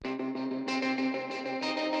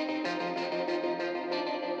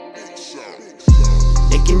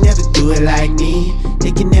can never do it like me.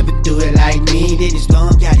 They can never do it like me. They just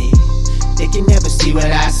don't got it. They can never see what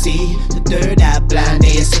I see. The third eye blind,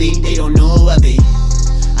 they asleep, they don't know of it.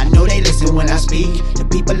 I know they listen when I speak. The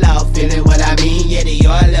people out feeling what I mean. Yeah, they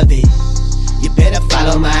all love it. You better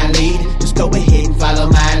follow my lead. Just go ahead and follow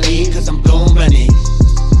my lead, cause I'm gon' run it.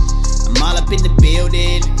 I'm all up in the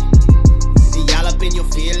building. See y'all up in your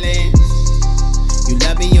feelings. You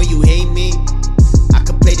love me or you hate me. I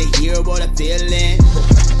could play the hero or the villain.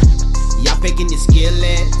 Y'all faking your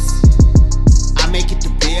skillets. I make it to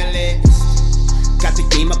realest. Got the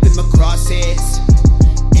game up in my crosshairs,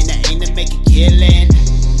 and I aim to make a killing.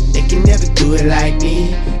 They can never do it like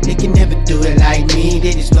me. They can never do it like me.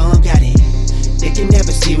 They just don't got it. They can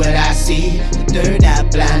never see what I see. The third eye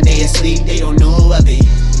blind, they asleep, they don't know of it.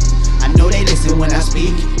 I know they listen when I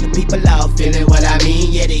speak. The people out feeling what I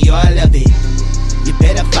mean. Yeah, they all love it. You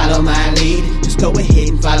better follow my lead. Just go ahead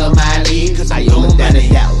and follow my lead, cause I own that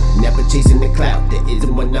it. Never chasing the cloud, that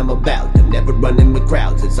isn't what I'm about. I'm never running with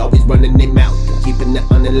crowds, it's always running their mouth. I'm keeping it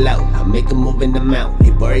on the low, I make them move in the mouth.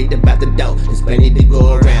 Ain't worried about the dough, there's plenty to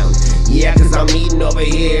go around. Yeah, cause I'm eating over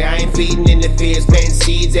here, I ain't feeding in the fears, planting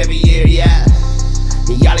seeds every year, yeah.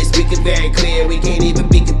 Y'all ain't speaking very clear, we can't even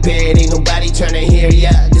be compared, ain't nobody tryna hear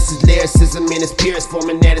ya. This is lyricism in its purest form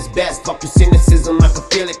and at its best. Fuck your cynicism, I can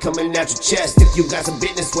feel it coming out your chest. If you got some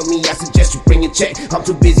business with me, I suggest you bring a check. I'm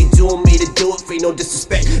too busy doing me to do it, free no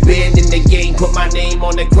disrespect. Been in the game, put my name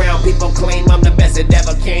on the ground. People claim I'm the best that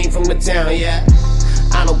ever came from the town, yeah.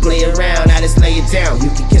 I don't play around, I just lay it down.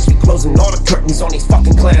 You can catch me closing all the curtains on these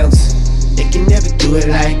fucking clowns. They can never do it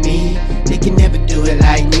like me. They can never do it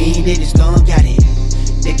like me. They just don't got it.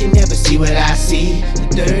 They can never see what I see.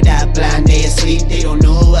 The third eye blind, they asleep, they don't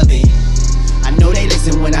know of it. I know they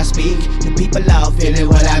listen when I speak. The people out feeling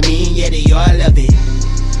what I